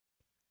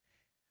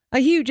A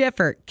huge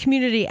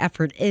community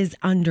effort is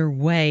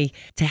underway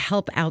to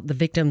help out the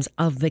victims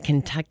of the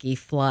Kentucky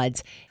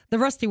floods. The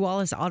Rusty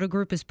Wallace Auto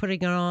Group is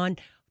putting it on,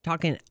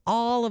 talking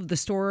all of the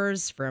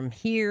stores from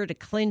here to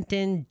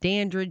Clinton,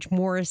 Dandridge,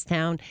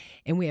 Morristown.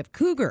 And we have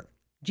Cougar,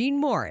 Gene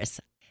Morris,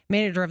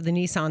 manager of the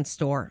Nissan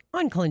store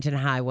on Clinton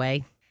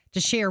Highway, to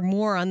share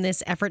more on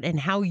this effort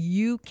and how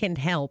you can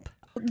help.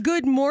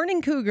 Good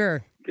morning,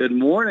 Cougar. Good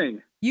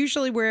morning.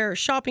 Usually we're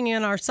shopping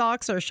in our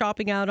socks or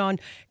shopping out on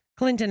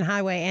Clinton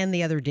Highway and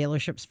the other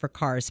dealerships for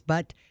cars.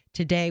 But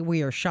today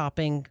we are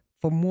shopping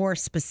for more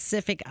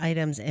specific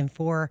items and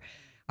for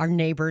our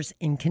neighbors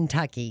in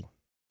Kentucky.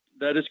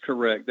 That is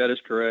correct.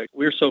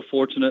 We're so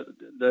fortunate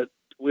that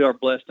we are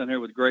blessed down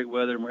here with great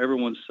weather and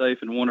everyone's safe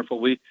and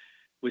wonderful. We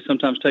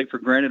sometimes take for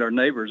granted our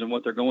neighbors and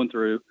what they're going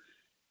through.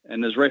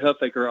 And as Ray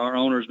Huffaker, our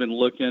owner, has been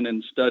looking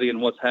and studying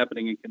what's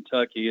happening in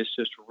Kentucky, it's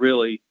just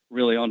really,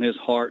 really on his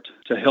heart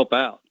to help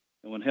out.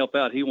 And when help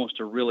out, he wants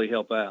to really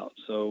help out.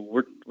 So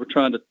we're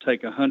trying to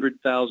take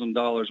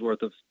 $100,000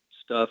 worth of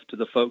stuff to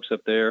the folks up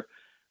there,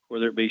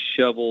 whether it be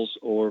shovels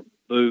or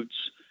boots,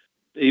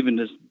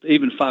 even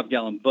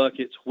 5-gallon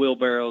buckets,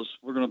 wheelbarrows.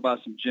 We're going to buy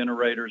some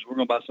generators. We're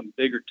going to buy some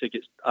bigger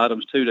ticket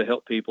items too to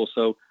help people.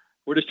 So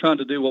we're just trying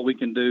to do what we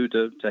can do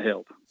to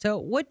help. So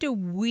what do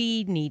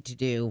we need to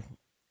do?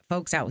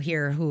 Folks out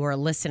here who are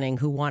listening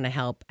who want to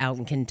help out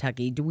in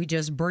Kentucky, do we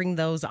just bring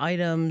those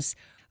items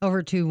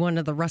over to one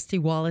of the Rusty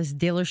Wallace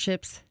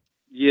dealerships?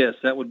 Yes,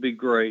 that would be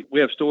great. We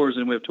have stores,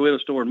 and we have Toyota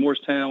store in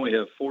Morristown. We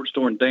have Ford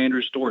store in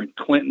Dandridge, store in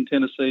Clinton,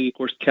 Tennessee. Of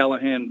course,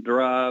 Callahan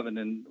Drive, and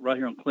then right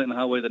here on Clinton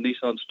Highway, the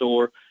Nissan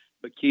store.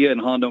 But Kia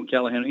and Honda and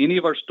Callahan, any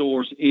of our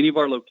stores, any of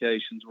our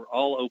locations, we're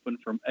all open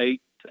from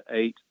 8 to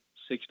 8,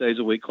 6 days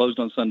a week, closed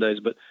on Sundays.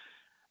 But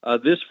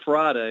this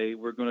Friday,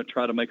 we're going to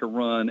try to make a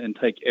run and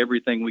take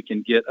everything we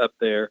can get up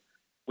there.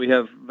 We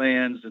have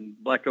vans, and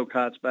Black Oak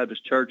Heights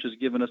Baptist Church has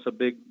given us a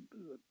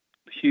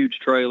huge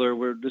trailer.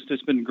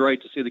 It's been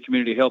great to see the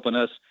community helping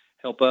us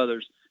help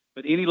others.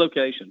 But any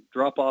location,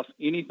 drop off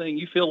anything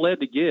you feel led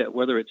to get,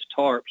 whether it's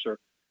tarps or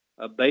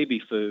baby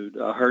food.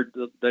 I heard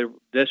they're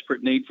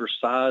desperate need for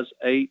size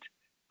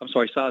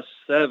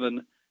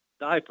 7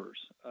 diapers.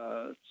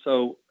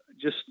 So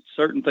just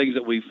certain things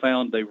that we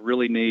found they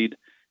really need.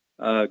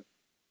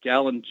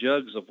 Gallon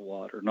jugs of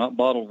water, not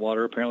bottled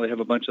water. Apparently they have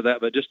a bunch of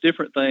that, but just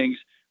different things.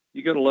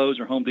 You go to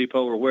Lowe's or Home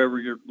Depot or wherever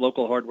your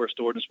local hardware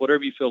store is,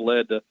 whatever you feel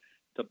led to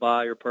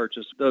buy or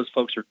purchase. Those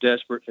folks are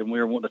desperate, and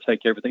we're wanting to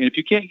take everything. And if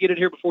you can't get it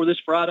here before this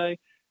Friday,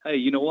 hey,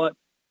 you know what?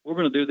 We're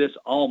going to do this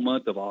all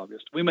month of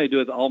August. We may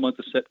do it all month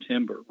of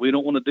September. We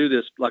don't want to do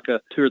this like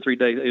a 2 or 3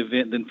 day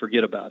event and then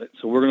forget about it.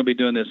 So we're going to be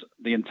doing this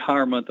the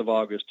entire month of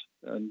August.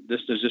 And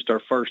this is just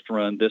our first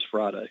run this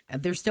Friday.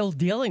 And they're still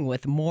dealing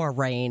with more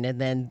rain, and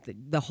then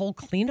the whole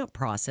cleanup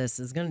process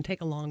is going to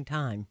take a long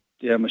time.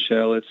 Yeah,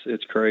 Michelle,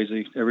 it's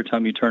crazy. Every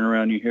time you turn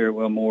around, you hear,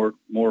 well, more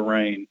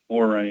rain,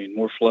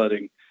 more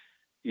flooding.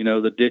 You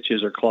know, the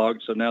ditches are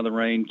clogged, so now the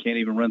rain can't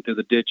even run through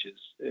the ditches.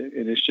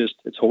 And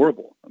it's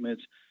horrible. I mean,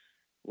 it's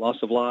loss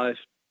of life,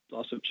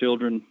 loss of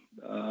children.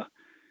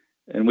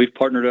 And we've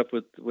partnered up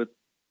with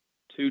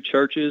 2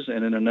 churches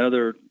and then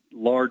another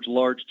large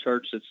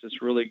church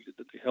that's really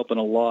helping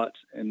a lot.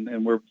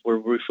 And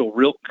we feel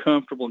real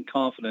comfortable and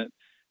confident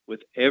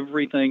with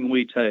everything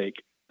we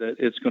take that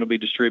it's going to be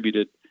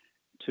distributed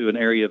to an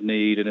area of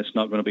need, and it's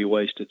not going to be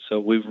wasted. So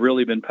we've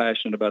really been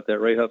passionate about that.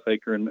 Ray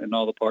Huffaker and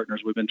all the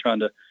partners, we've been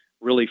trying to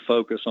really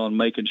focus on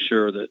making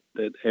sure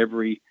that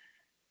every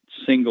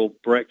single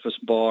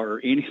breakfast bar or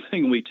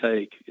anything we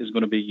take is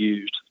going to be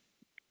used.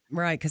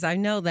 Right, because I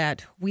know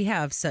that we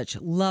have such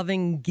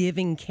loving,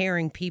 giving,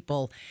 caring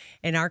people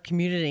in our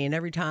community, and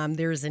every time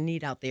there's a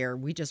need out there,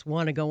 we just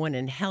want to go in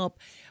and help.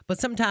 But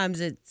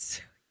sometimes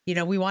it's,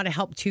 we want to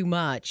help too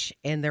much,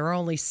 and there are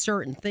only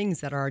certain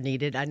things that are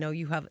needed. I know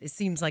you have, it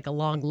seems like a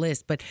long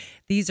list, but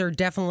these are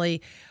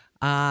definitely,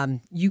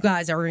 you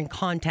guys are in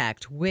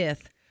contact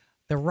with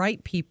the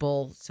right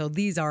people. So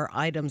these are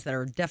items that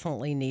are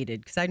definitely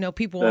needed, because I know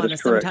people want to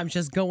sometimes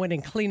just go in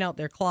and clean out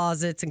their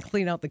closets and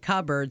clean out the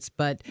cupboards,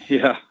 but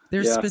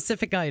there's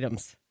specific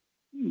items.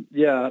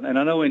 Yeah, and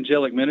I know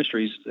Angelic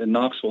Ministries in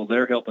Knoxville,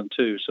 they're helping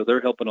too. So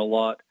they're helping a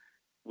lot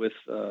with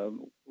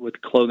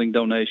clothing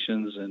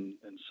donations and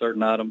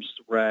certain items,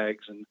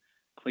 rags and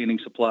cleaning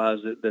supplies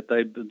that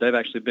they've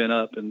actually been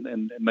up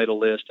and made a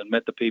list and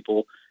met the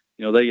people.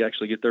 They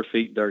actually get their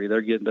feet dirty. They're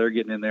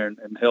getting in there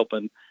and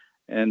helping.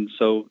 And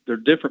so there are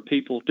different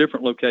people,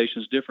 different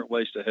locations, different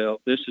ways to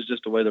help. This is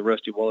just the way the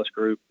Rusty Wallace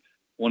Group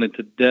wanted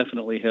to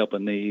definitely help a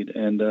need.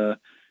 And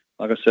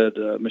like I said,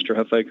 Mr.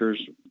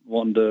 Huffaker's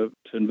wanting to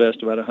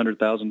invest about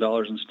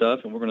 $100,000 in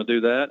stuff, and we're going to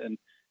do that. And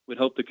we'd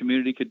hope the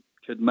community could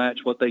match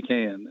what they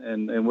can.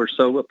 And we're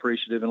so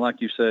appreciative. And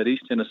like you said,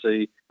 East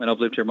Tennessee, I've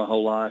lived here my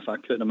whole life. I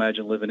couldn't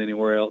imagine living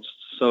anywhere else.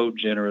 So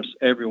generous.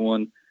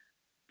 Everyone,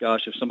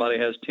 gosh, if somebody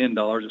has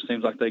 $10, it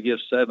seems like they give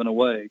 7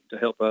 away to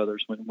help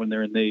others when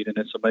they're in need. And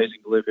it's amazing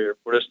to live here.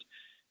 We're just,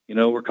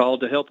 we're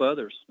called to help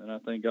others. And I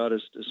think God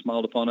has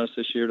smiled upon us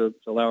this year to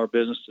allow our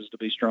businesses to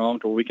be strong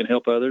to where we can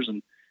help others.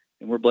 And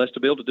we're blessed to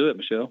be able to do it,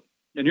 Michelle.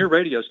 And your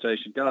radio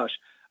station, gosh,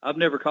 I've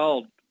never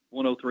called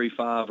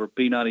 103.5 or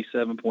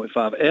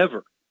B97.5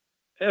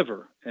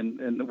 ever,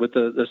 and with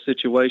the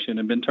situation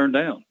and been turned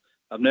down.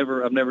 I've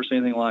never seen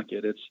anything like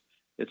it.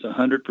 It's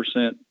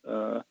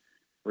 100%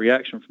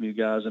 reaction from you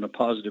guys in a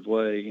positive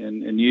way,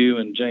 and you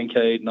and Jane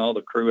Cade and all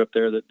the crew up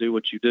there that do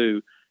what you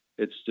do.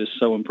 It's just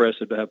so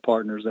impressive to have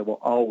partners that will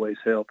always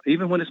help,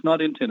 even when it's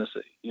not in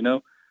Tennessee.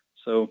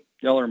 So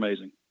y'all are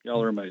amazing.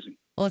 Y'all are amazing.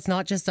 Well, it's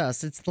not just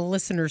us, it's the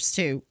listeners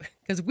too,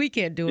 because we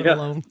can't do it Yeah,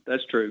 alone.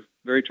 that's true.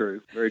 Very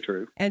true. Very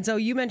true. And so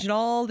you mentioned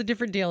all the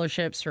different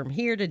dealerships from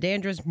here to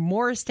Dandridge,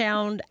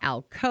 Morristown,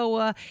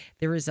 Alcoa.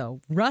 There is a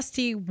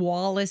Rusty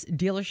Wallace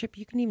dealership.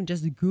 You can even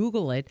just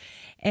Google it.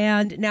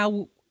 And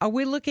now, are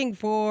we looking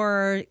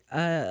for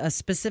a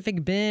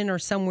specific bin or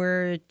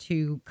somewhere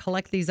to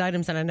collect these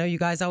items? And I know you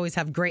guys always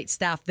have great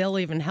staff. They'll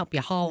even help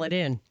you haul it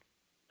in.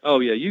 Oh,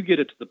 yeah, you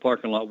get it to the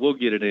parking lot. We'll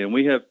get it in.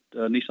 We have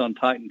Nissan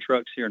Titan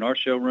trucks here in our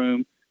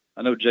showroom.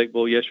 I know Jake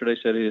Bull yesterday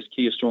said his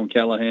Kia Storm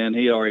Callahan,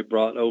 he already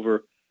brought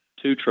over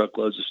 2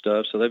 truckloads of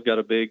stuff, so they've got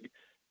a big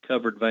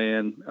covered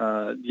van.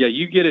 Yeah,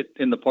 you get it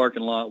in the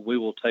parking lot, we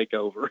will take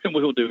over, and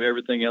we will do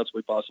everything else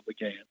we possibly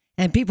can.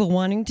 And people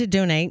wanting to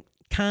donate,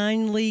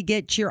 kindly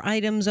get your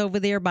items over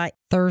there by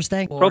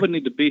Thursday. Probably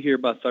need to be here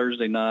by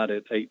Thursday night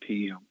at 8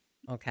 p.m.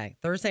 Okay,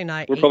 Thursday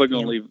night. We're probably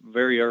going to leave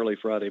very early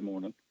Friday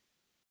morning.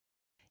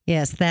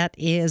 Yes, that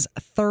is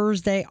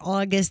Thursday,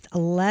 August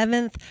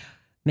 11th,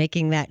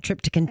 making that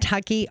trip to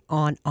Kentucky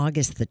on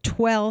August the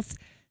 12th.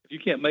 If you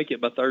can't make it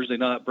by Thursday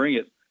night, bring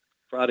it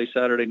Friday,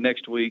 Saturday,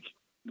 next week,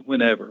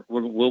 whenever.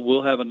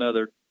 We'll have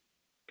another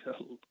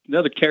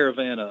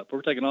caravan up.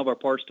 We're taking all of our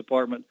parts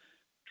department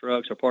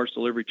trucks, our parts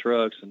delivery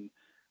trucks, and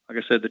like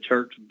I said, the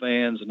church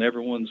vans and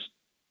everyone's,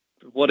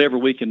 whatever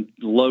we can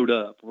load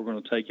up, we're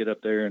going to take it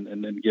up there and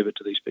then give it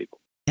to these people.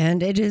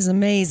 And it is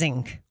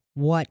amazing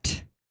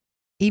what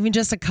even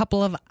just a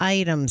couple of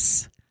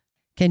items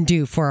can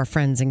do for our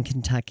friends in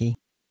Kentucky.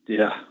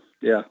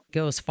 Yeah.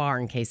 Goes far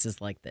in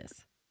cases like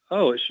this.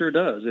 Oh, it sure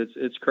does.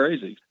 It's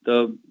crazy.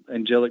 The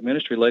angelic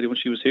ministry lady, when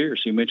she was here,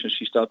 she mentioned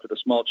she stopped at a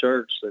small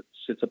church that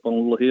sits up on a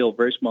little hill,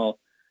 very small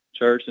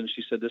church, and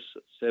she said this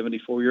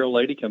 74-year-old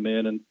lady come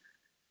in,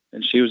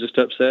 and she was just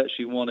upset.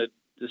 She wanted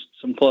just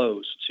some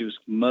clothes. She was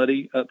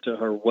muddy up to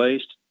her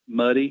waist,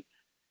 muddy,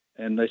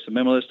 and they said,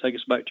 "Ma'am, let's take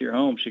us back to your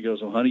home." She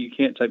goes, "Well, honey, you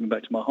can't take me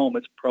back to my home.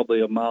 It's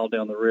probably a mile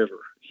down the river."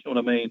 You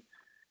know what I mean?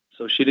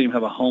 So she didn't even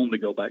have a home to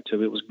go back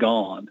to. It was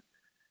gone.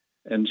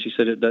 And she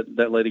said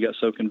that lady got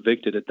so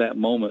convicted at that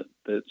moment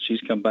that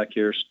she's come back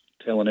here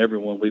telling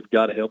everyone, we've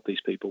got to help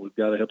these people. We've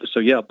got to help them. So,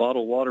 yeah, a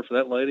bottle of water for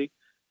that lady,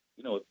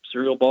 a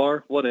cereal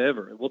bar,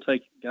 whatever. We'll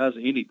take, guys,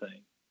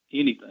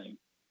 anything.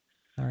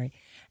 All right.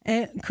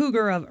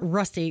 Cougar of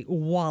Rusty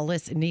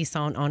Wallace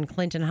Nissan on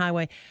Clinton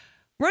Highway.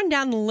 Run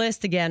down the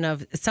list again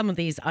of some of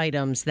these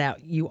items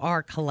that you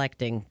are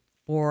collecting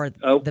for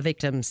the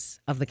victims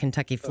of the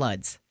Kentucky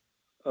floods.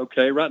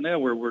 Okay. Right now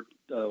we're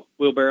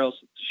wheelbarrows,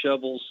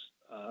 shovels,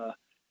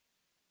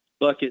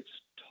 buckets,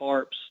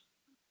 tarps,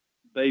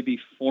 baby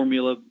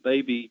formula,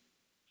 baby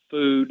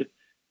food,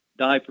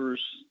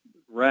 diapers,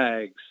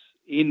 rags,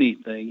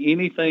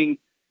 anything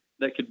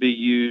that could be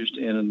used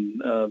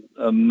in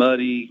a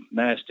muddy,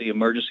 nasty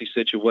emergency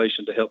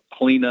situation to help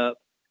clean up,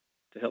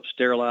 to help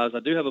sterilize. I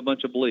do have a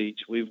bunch of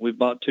bleach. We've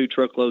bought 2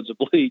 truckloads of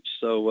bleach,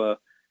 so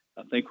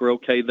I think we're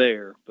okay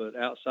there. But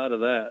outside of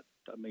that,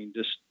 I mean,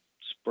 just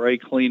spray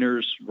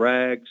cleaners,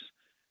 rags.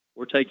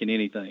 We're taking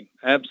anything,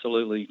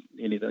 absolutely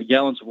anything.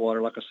 Gallons of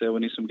water, like I said, we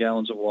need some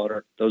gallons of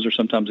water. Those are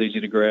sometimes easy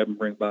to grab and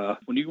bring by.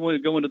 When you want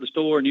to go into the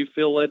store and you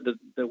feel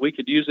that we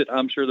could use it,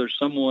 I'm sure there's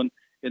someone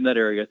in that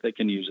area that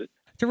can use it.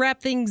 To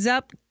wrap things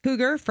up,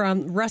 Cougar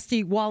from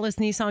Rusty Wallace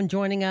Nissan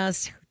joining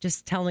us,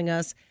 just telling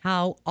us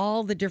how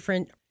all the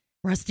different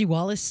Rusty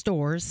Wallace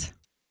stores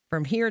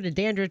from here to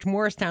Dandridge,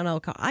 Morristown,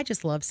 Elko. I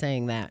just love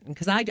saying that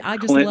because I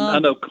just Clinton, love. I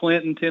know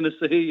Clinton,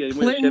 Tennessee. We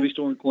went to Chevy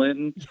store in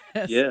Clinton.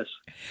 Yes.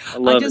 I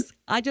love it.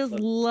 I just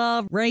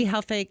love Ray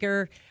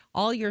Huffaker,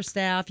 all your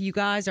staff. You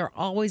guys are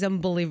always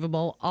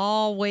unbelievable.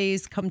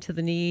 Always come to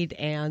the need,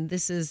 and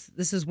this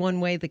is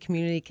one way the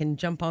community can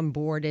jump on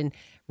board and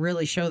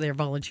really show their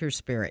volunteer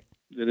spirit.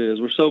 It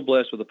is. We're so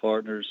blessed with the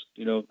partners.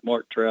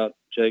 Mark Trout,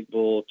 Jake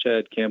Bull,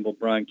 Chad Campbell,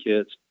 Brian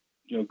Kitts,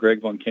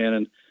 Greg Von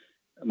Cannon.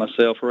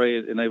 Myself, Ray,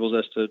 enables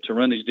us to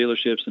run these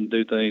dealerships and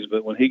do things.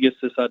 But when he gets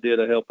this idea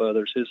to help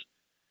others,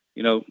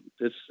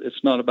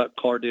 it's not about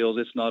car deals.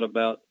 It's not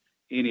about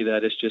any of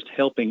that. It's just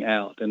helping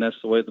out, and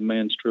that's the way the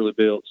man's truly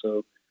built.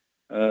 So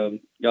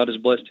God has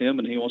blessed him,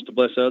 and he wants to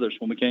bless others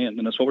when we can,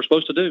 and that's what we're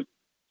supposed to do.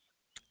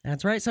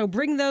 That's right. So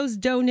bring those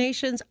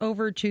donations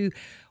over to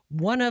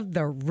one of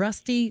the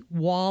Rusty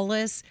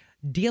Wallace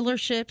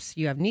dealerships.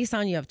 You have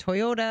Nissan, you have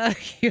Toyota,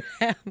 you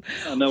have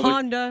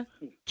Honda,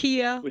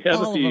 Kia. We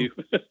have a few.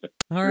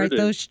 All right,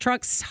 those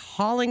trucks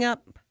hauling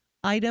up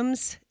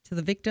items to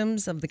the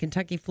victims of the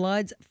Kentucky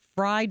floods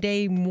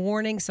Friday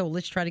morning. So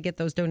let's try to get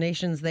those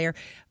donations there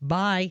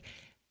by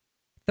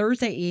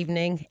Thursday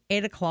evening,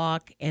 8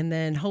 o'clock, and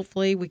then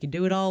hopefully we can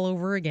do it all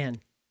over again.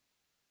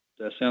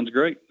 That sounds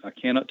great. I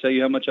cannot tell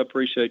you how much I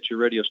appreciate your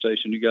radio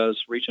station, you guys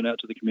reaching out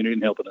to the community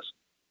and helping us.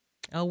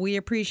 Oh, we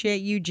appreciate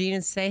you, Gene,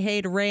 and say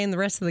hey to Ray and the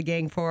rest of the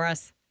gang for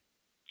us.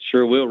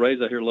 Sure will.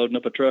 Ray's out here loading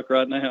up a truck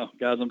right now.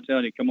 Guys, I'm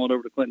telling you, come on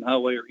over to Clinton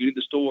Highway or any of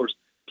the stores.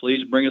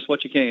 Please bring us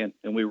what you can,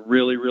 and we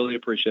really, really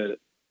appreciate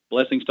it.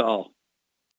 Blessings to all.